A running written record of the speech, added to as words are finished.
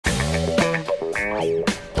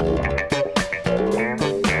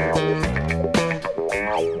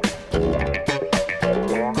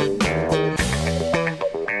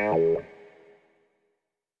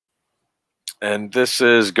And this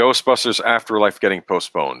is Ghostbusters Afterlife getting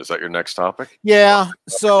postponed. Is that your next topic? Yeah.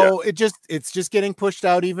 So it's just getting pushed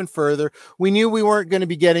out even further. We knew we weren't going to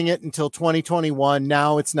be getting it until 2021.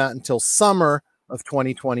 Now it's not until summer of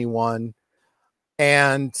 2021.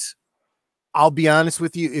 And I'll be honest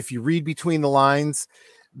with you, if you read between the lines,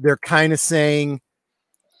 they're kind of saying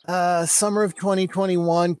summer of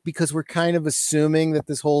 2021 because we're kind of assuming that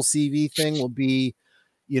this whole CV thing will be,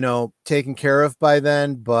 taken care of by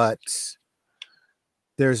then, but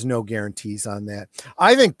there's no guarantees on that.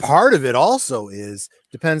 I think part of it also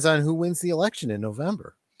depends on who wins the election in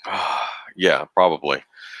November. Yeah, probably.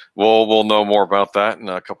 We'll know more about that in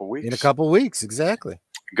a couple weeks. In a couple weeks, exactly.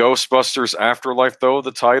 Ghostbusters Afterlife, though,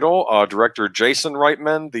 the title. Director Jason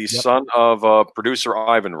Reitman, the son of producer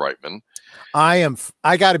Ivan Reitman. I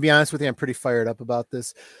got to be honest with you, I'm pretty fired up about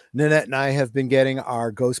this. Nanette and I have been getting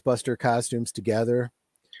our Ghostbuster costumes together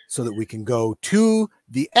so that we can go to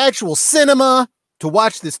the actual cinema to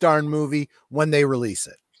watch this darn movie when they release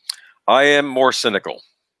it. I am more cynical.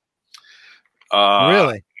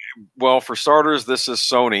 Really? Well, for starters, this is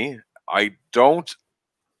Sony. I don't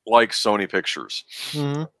like Sony Pictures.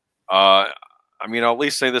 Mm-hmm. I mean, I'll at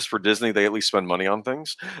least say this for Disney. They at least spend money on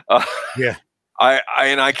things. Yeah.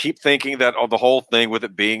 I keep thinking that the whole thing with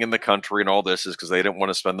it being in the country and all this is because they didn't want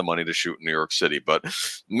to spend the money to shoot in New York City. But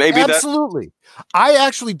maybe absolutely. I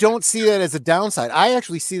actually don't see that as a downside. I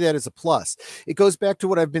actually see that as a plus. It goes back to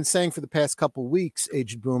what I've been saying for the past couple of weeks,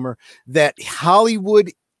 Aged Boomer, that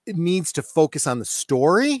Hollywood needs to focus on the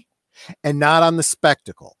story and not on the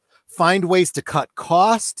spectacle. Find ways to cut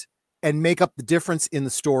cost and make up the difference in the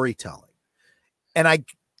storytelling. And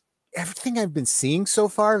everything I've been seeing so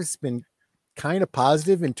far has been kind of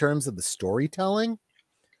positive in terms of the storytelling.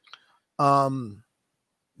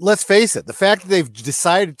 Let's face it, the fact that they've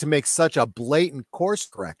decided to make such a blatant course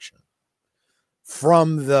correction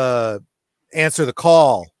from the Answer the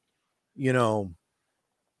Call,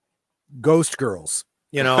 Ghost Girls,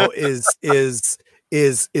 is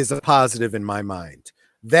a positive in my mind.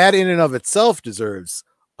 That in and of itself deserves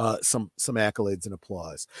some accolades and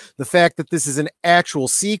applause. The fact that this is an actual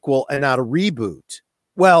sequel and not a reboot.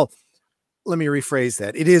 Well, let me rephrase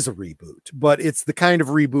that. It is a reboot, but it's the kind of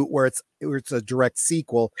reboot where it's a direct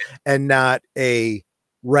sequel and not a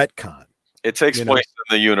retcon. It takes place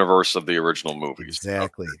in the universe of the original movies.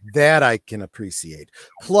 Exactly. That I can appreciate.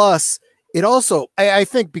 Plus, it also, I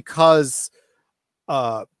think because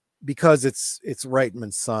it's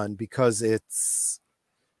Reitman's son, because it's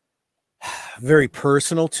very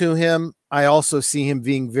personal to him. I also see him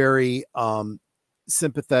being very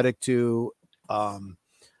sympathetic to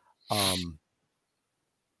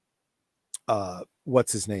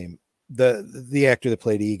what's his name? The actor that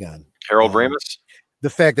played Egon. Harold Ramis. The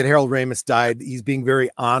fact that Harold Ramis died, he's being very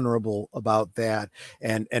honorable about that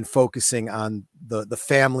and focusing on the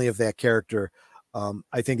family of that character,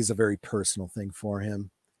 I think is a very personal thing for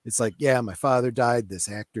him. It's like, yeah, my father died, this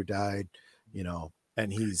actor died,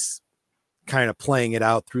 and he's kind of playing it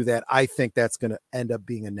out through that. I think that's going to end up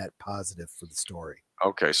being a net positive for the story.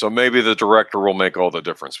 Okay, so maybe the director will make all the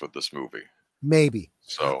difference with this movie. Maybe.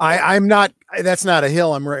 So I'm not. That's not a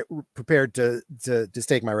hill I'm prepared to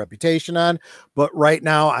stake my reputation on. But right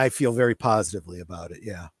now, I feel very positively about it.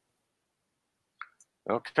 Yeah.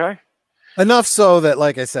 Okay. Enough so that,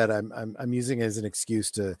 like I said, I'm using it as an excuse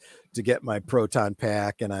to get my proton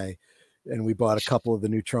pack, and we bought a couple of the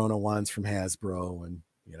Neutrona ones from Hasbro, and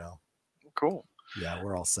cool. Yeah,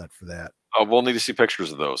 we're all set for that. We'll need to see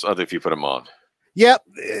pictures of those if you put them on. Yep.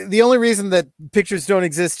 The only reason that pictures don't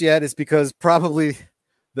exist yet is because probably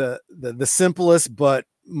the simplest but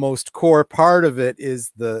most core part of it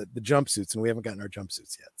is the jumpsuits, and we haven't gotten our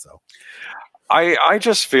jumpsuits yet. So I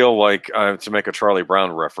just feel like, to make a Charlie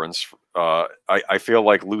Brown reference, I feel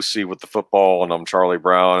like Lucy with the football, and I'm Charlie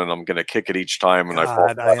Brown, and I'm going to kick it each time, and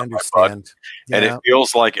I understand. Yeah. And it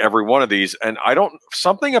feels like every one of these, and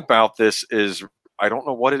something about this is, I don't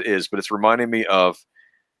know what it is, but it's reminding me of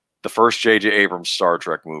the first J.J. Abrams Star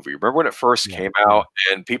Trek movie. Remember when it first came out,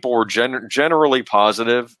 and people were generally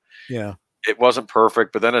positive? Yeah. It wasn't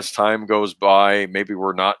perfect, but then as time goes by, maybe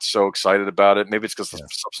we're not so excited about it. Maybe it's because the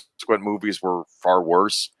subsequent movies were far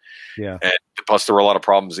worse. Yeah. And plus there were a lot of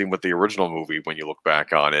problems even with the original movie when you look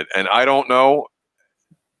back on it. And I don't know,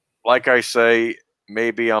 like I say,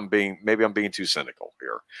 maybe I'm being too cynical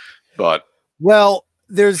here. But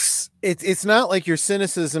it's not like your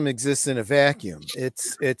cynicism exists in a vacuum.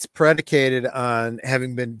 It's predicated on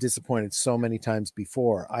having been disappointed so many times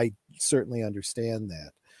before. I certainly understand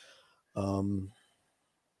that.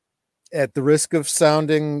 At the risk of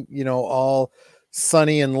sounding, all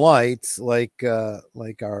sunny and light, like our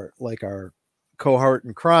cohort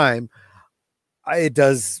in crime, it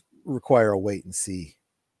does require a wait and see.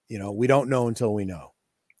 We don't know until we know.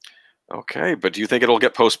 Okay, but do you think it'll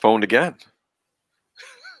get postponed again?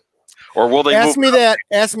 Or will they ask me that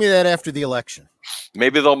after the election?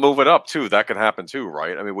 Maybe they'll move it up too. That could happen too,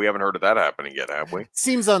 right? I mean, we haven't heard of that happening yet, have we?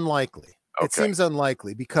 Seems unlikely. Okay. It seems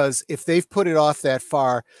unlikely because if they've put it off that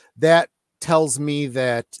far, that tells me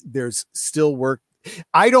that there's still work.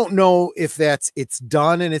 I don't know if it's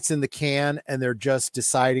done and it's in the can and they're just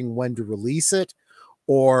deciding when to release it,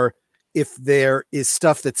 or if there is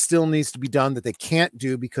stuff that still needs to be done that they can't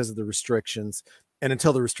do because of the restrictions. And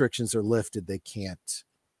until the restrictions are lifted, they can't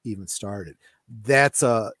even start it.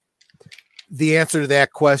 The answer to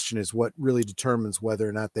that question is what really determines whether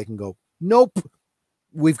or not they can go, nope,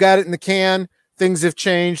 we've got it in the can. Things have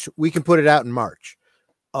changed. We can put it out in March.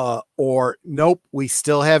 Or nope, we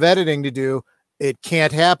still have editing to do. It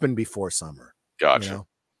can't happen before summer. Gotcha.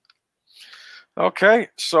 Okay,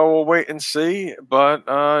 so we'll wait and see. But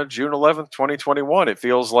June 11th, 2021, it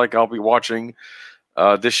feels like I'll be watching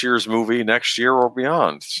this year's movie next year or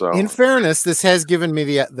beyond. So, in fairness, this has given me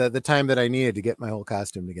the time that I needed to get my whole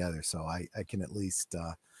costume together. So I can at least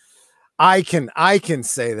I can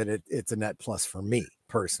say that it's a net plus for me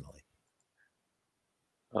personally.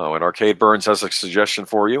 Oh, and Arcade Burns has a suggestion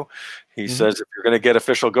for you. He says, if you're going to get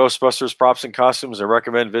official Ghostbusters props and costumes, I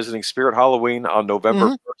recommend visiting Spirit Halloween on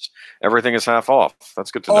November 1st. Everything is half off. That's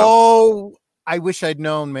good to know. Oh, I wish I'd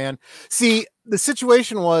known, man. See, the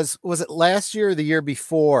situation was it last year or the year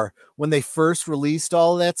before when they first released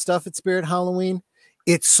all of that stuff at Spirit Halloween?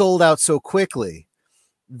 It sold out so quickly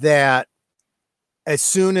that as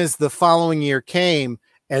soon as the following year came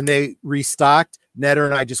and they restocked, Netter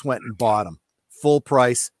and I just went and bought them full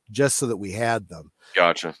price just so that we had them.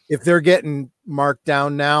 Gotcha. If they're getting marked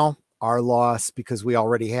down now, our loss, because we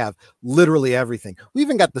already have literally everything. We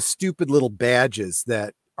even got the stupid little badges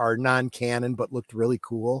that are non-canon but looked really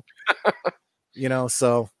cool.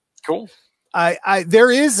 So cool.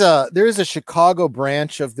 There is a Chicago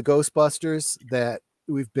branch of the Ghostbusters that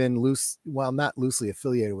we've been not loosely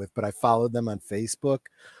affiliated with, but I followed them on Facebook.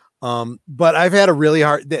 But I've had a really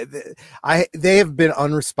hard, they have been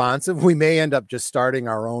unresponsive. We may end up just starting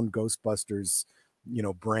our own Ghostbusters,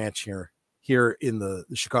 branch here in the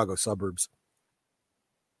Chicago suburbs.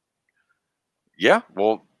 Yeah.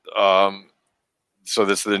 Well, so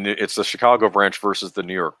it's the Chicago branch versus the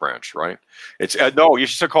New York branch, right? It's no, you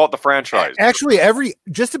should call it the franchise. Actually,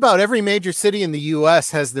 just about every major city in the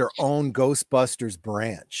U.S. has their own Ghostbusters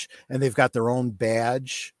branch, and they've got their own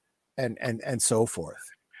badge and so forth.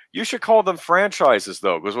 You should call them franchises,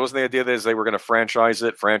 though, because wasn't the idea that they were going to franchise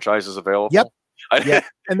it? Franchises available. Yep. Yeah,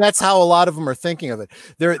 and that's how a lot of them are thinking of it.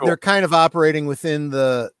 They're kind of operating within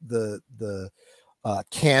the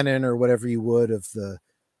canon or whatever you would of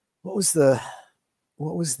what was the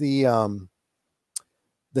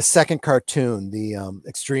second cartoon, the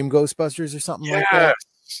Extreme Ghostbusters or something like that.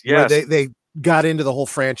 Yes. Where they got into the whole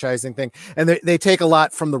franchising thing, and they take a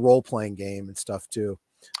lot from the role playing game and stuff too.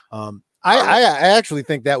 I actually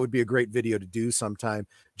think that would be a great video to do sometime,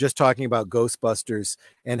 just talking about Ghostbusters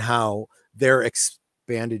and how their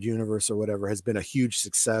expanded universe or whatever has been a huge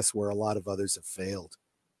success where a lot of others have failed.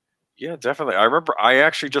 Yeah, definitely. I remember I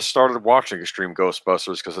actually just started watching Extreme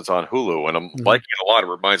Ghostbusters because it's on Hulu, and I'm liking it a lot. It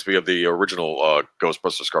reminds me of the original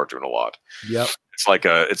Ghostbusters cartoon a lot. Yep. It's like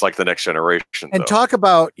the next generation. And talk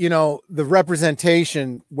about, the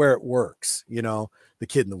representation where it works, the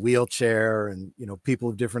kid in the wheelchair and, people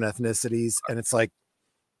of different ethnicities. And it's like,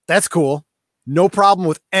 that's cool. No problem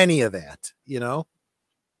with any of that, Yeah,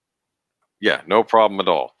 no problem at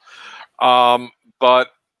all. But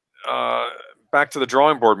Back to the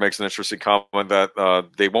Drawing Board makes an interesting comment that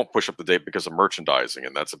they won't push up the date because of merchandising.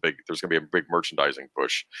 And there's going to be a big merchandising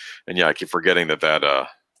push. And yeah, I keep forgetting that.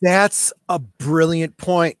 That's a brilliant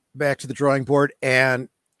point. Back to the Drawing Board. And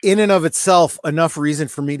in and of itself, enough reason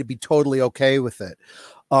for me to be totally okay with it.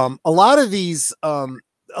 A lot of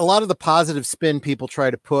the positive spin people try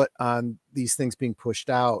to put on these things being pushed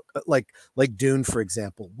out, like Dune, for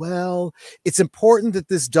example. Well, it's important that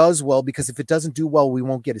this does well, because if it doesn't do well, we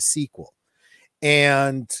won't get a sequel.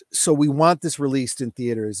 And so we want this released in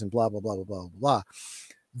theaters and blah, blah, blah, blah, blah, blah.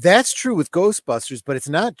 That's true with Ghostbusters, but it's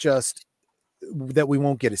not just that we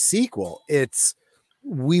won't get a sequel. It's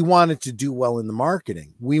we want it to do well in the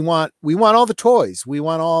marketing. We want all the toys. We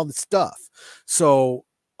want all the stuff. So,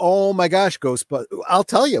 oh my gosh, Ghostbusters. I'll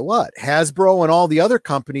tell you what, Hasbro and all the other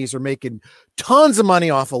companies are making tons of money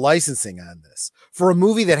off of licensing on this for a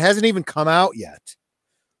movie that hasn't even come out yet.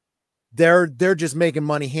 They're just making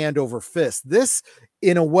money hand over fist. This,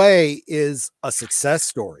 in a way, is a success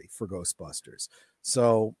story for Ghostbusters.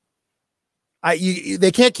 So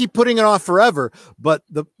they can't keep putting it off forever, but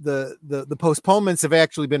the postponements have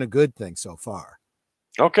actually been a good thing so far.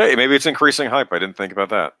 Okay, maybe it's increasing hype. I didn't think about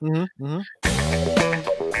that. Mm-hmm.